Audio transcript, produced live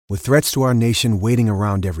With threats to our nation waiting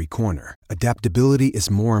around every corner, adaptability is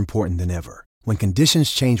more important than ever. When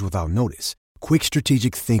conditions change without notice, quick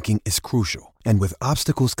strategic thinking is crucial. And with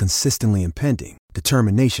obstacles consistently impending,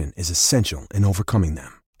 determination is essential in overcoming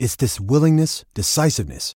them. It's this willingness,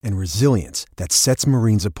 decisiveness, and resilience that sets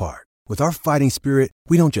Marines apart. With our fighting spirit,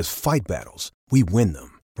 we don't just fight battles, we win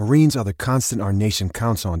them. Marines are the constant our nation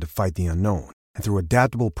counts on to fight the unknown. And through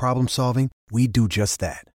adaptable problem solving, we do just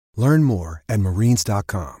that. Learn more at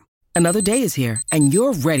marines.com. Another day is here, and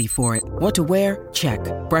you're ready for it. What to wear? Check.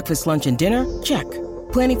 Breakfast, lunch, and dinner? Check.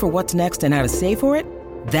 Planning for what's next and how to save for it?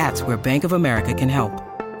 That's where Bank of America can help.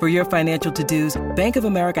 For your financial to-dos, Bank of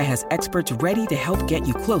America has experts ready to help get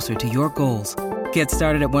you closer to your goals. Get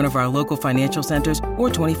started at one of our local financial centers or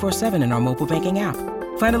 24/7 in our mobile banking app.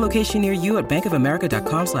 Find a location near you at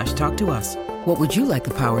bankofamerica.com/talktous. What would you like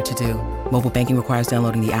the power to do? Mobile banking requires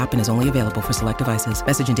downloading the app and is only available for select devices.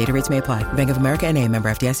 Message and data rates may apply. Bank of America N.A., member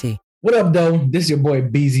FDIC. What up, though? This is your boy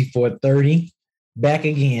BZ430 back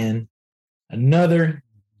again. Another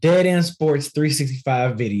Dead End Sports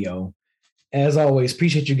 365 video. As always,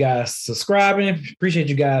 appreciate you guys subscribing. Appreciate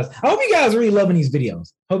you guys. I hope you guys are really loving these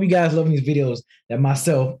videos. Hope you guys loving these videos that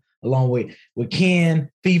myself, along with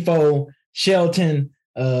Ken, FIFO, Shelton,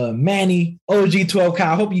 Manny, OG12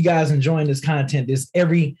 Kyle. I hope you guys enjoying this content, this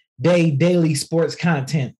everyday daily sports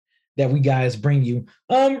content that we guys bring you.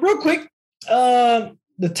 Real quick, the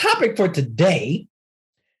topic for today,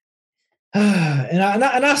 and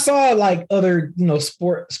I saw like other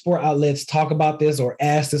sport outlets talk about this or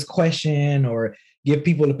ask this question or give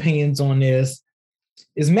people opinions on this.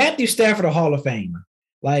 Is Matthew Stafford a Hall of Famer?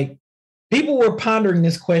 Like, people were pondering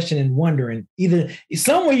this question and wondering, either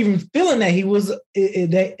some were even feeling that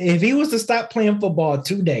that if he was to stop playing football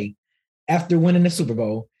today after winning the Super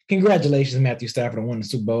Bowl. Congratulations, Matthew Stafford, on winning the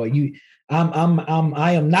Super Bowl.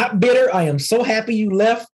 I am not bitter. I am so happy you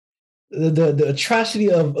left the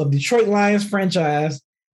atrocity of Detroit Lions franchise.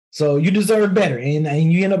 So you deserve better,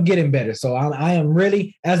 and you end up getting better. So I am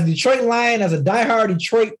really, as a Detroit Lion, as a diehard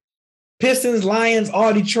Detroit Pistons, Lions,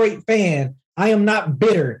 all Detroit fan, I am not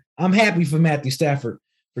bitter. I'm happy for Matthew Stafford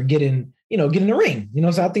for getting the ring.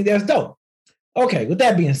 So I think that's dope. Okay, with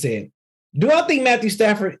that being said, do I think Matthew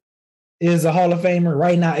Stafford is a Hall of Famer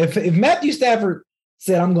right now? If Matthew Stafford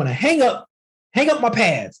said, I'm going to hang up my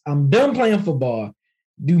pads, I'm done playing football,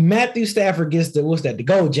 do Matthew Stafford gets the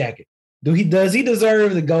gold jacket? Does he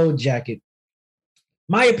deserve the gold jacket?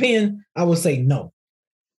 My opinion, I would say no.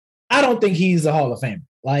 I don't think he's a Hall of Famer.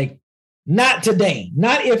 Like, not today.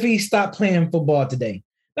 Not if he stopped playing football today.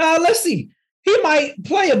 Now, let's see. He might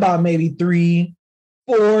play about maybe 3,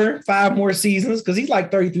 4, 5 more seasons because he's like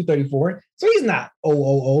 33, 34. So he's not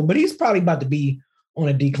old, but he's probably about to be on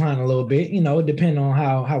a decline a little bit, depending on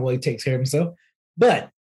how well he takes care of himself. But,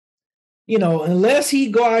 unless he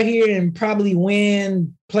go out here and probably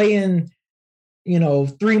win playing,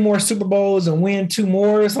 3 more Super Bowls and win 2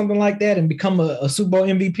 more or something like that and become a Super Bowl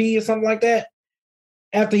MVP or something like that,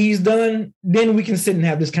 after he's done, then we can sit and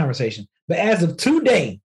have this conversation. But as of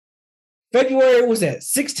today, February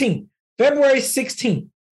 16th,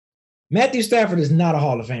 Matthew Stafford is not a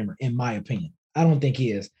Hall of Famer, in my opinion. I don't think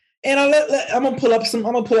he is. And I'm gonna pull up some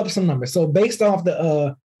numbers. So based off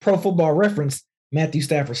the Pro Football Reference, Matthew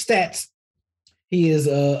Stafford stats, he is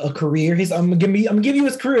a career. I'm gonna give you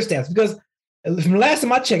his career stats, because from the last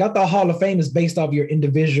time I checked, I thought Hall of Fame is based off your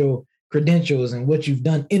individual credentials and what you've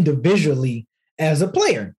done individually as a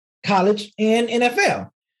player, college and NFL.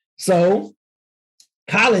 So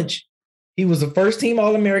college, he was a first-team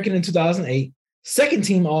All-American in 2008,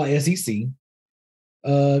 second-team All-SEC.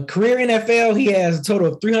 Career NFL, he has a total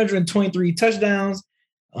of 323 touchdowns,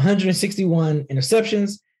 161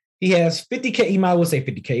 interceptions. He has 50K, you might well say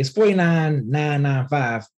 50K. It's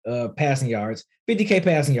 49,995 passing yards, 50K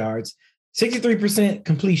passing yards, 63%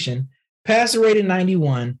 completion, passer rated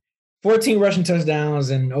 91, 14 rushing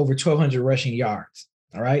touchdowns, and over 1,200 rushing yards.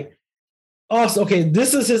 All right. Also, okay,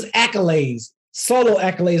 this is his accolades, solo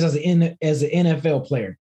accolades as an NFL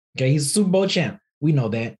player. Okay, he's a Super Bowl champ. We know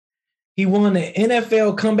that. He won the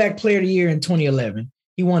NFL Comeback Player of the Year in 2011.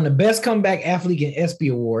 He won the Best Comeback Athlete in ESPY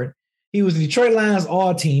Award. He was the Detroit Lions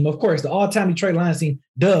All-Team. Of course, the all-time Detroit Lions team,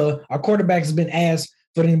 our quarterback has been asked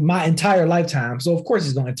for my entire lifetime. So, of course,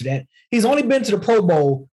 he's going to that. He's only been to the Pro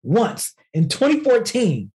Bowl once in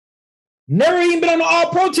 2014. Never even been on the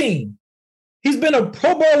All-Pro team. He's been a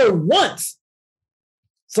Pro Bowler once.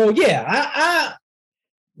 So, yeah,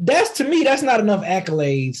 to me, that's not enough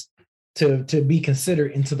accolades to be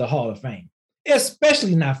considered into the Hall of Fame,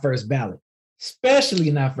 especially not first ballot.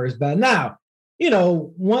 Now,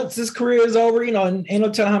 once his career is over, ain't no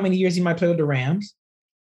telling how many years he might play with the Rams.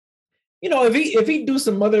 if he do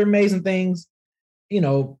some other amazing things,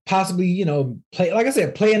 possibly, play, like I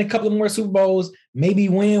said, play in a couple of more Super Bowls, maybe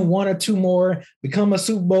win one or two more, become a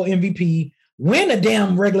Super Bowl MVP, win a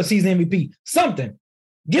damn regular season MVP, something.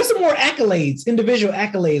 Give some more accolades, individual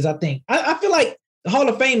accolades, I think. I feel like the Hall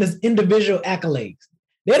of Fame is individual accolades.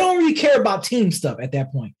 They don't really care about team stuff at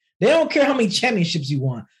that point. They don't care how many championships you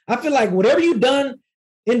won. I feel like whatever you've done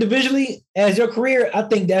individually as your career, I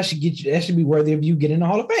think that should be worthy of you getting the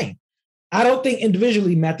Hall of Fame. I don't think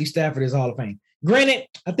individually Matthew Stafford is Hall of Fame. Granted,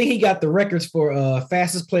 I think he got the records for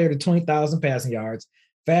fastest player to 20,000 passing yards,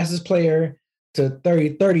 fastest player to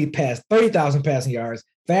 30,000 passing yards,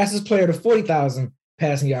 fastest player to 40,000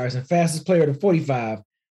 passing yards, and fastest player to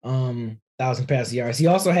 45,000 passing yards. He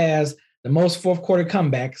also has the most fourth quarter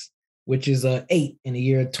comebacks, which is 8 in the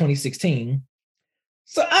year 2016.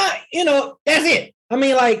 So that's it. I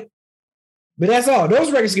mean, but that's all.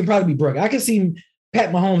 Those records can probably be broken. I can see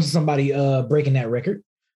Pat Mahomes or somebody breaking that record.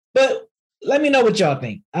 But let me know what y'all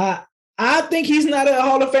think. I think he's not a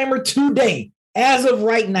Hall of Famer today. As of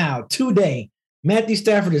right now, today, Matthew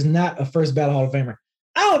Stafford is not a first ballot Hall of Famer.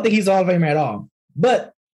 I don't think he's a Hall of Famer at all.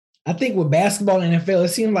 But I think with basketball and NFL, it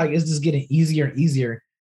seems like it's just getting easier and easier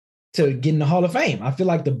to get in the Hall of Fame. I feel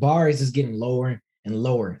like the bar is just getting lower and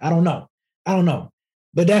lower. I don't know.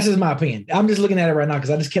 But that's just my opinion. I'm just looking at it right now because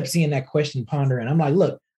I just kept seeing that question ponder. And I'm like,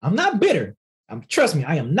 look, I'm not bitter. Trust me,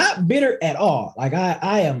 I am not bitter at all. Like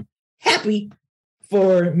I am happy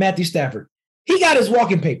for Matthew Stafford. He got his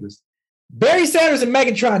walking papers. Barry Sanders and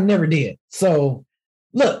Megatron never did. So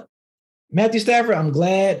look, Matthew Stafford, I'm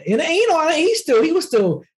glad. And he was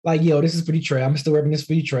still like, yo, this is for Detroit. I'm still repping this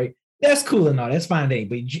for Detroit. That's cool and all. That's fine,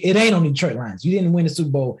 but it ain't on Detroit Lions. You didn't win the Super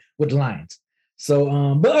Bowl with the Lions.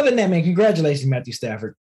 So, but other than that, man, congratulations, Matthew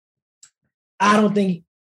Stafford. I don't think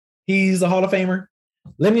he's a Hall of Famer.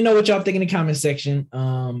 Let me know what y'all think in the comment section.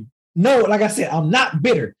 No, like I said, I'm not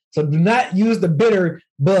bitter. So do not use the bitter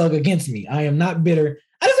bug against me. I am not bitter.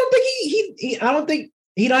 I just don't think I don't think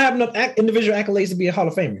he don't have enough individual accolades to be a Hall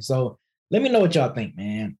of Famer. So let me know what y'all think,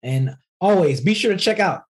 man. And always be sure to check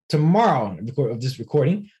out tomorrow of this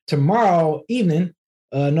recording. Tomorrow evening,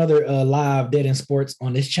 another live Dead End Sports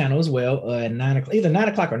on this channel as well. At 9 o'clock, either 9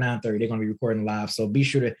 o'clock or 9:30. They're going to be recording live. So be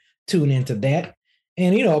sure to tune into that.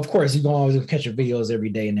 And, of course, you're going to always catch your videos every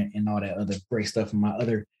day and all that other great stuff from my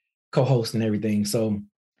other co-hosts and everything. So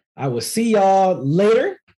I will see y'all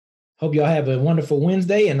later. Hope y'all have a wonderful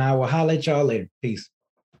Wednesday, and I will holler at y'all later. Peace.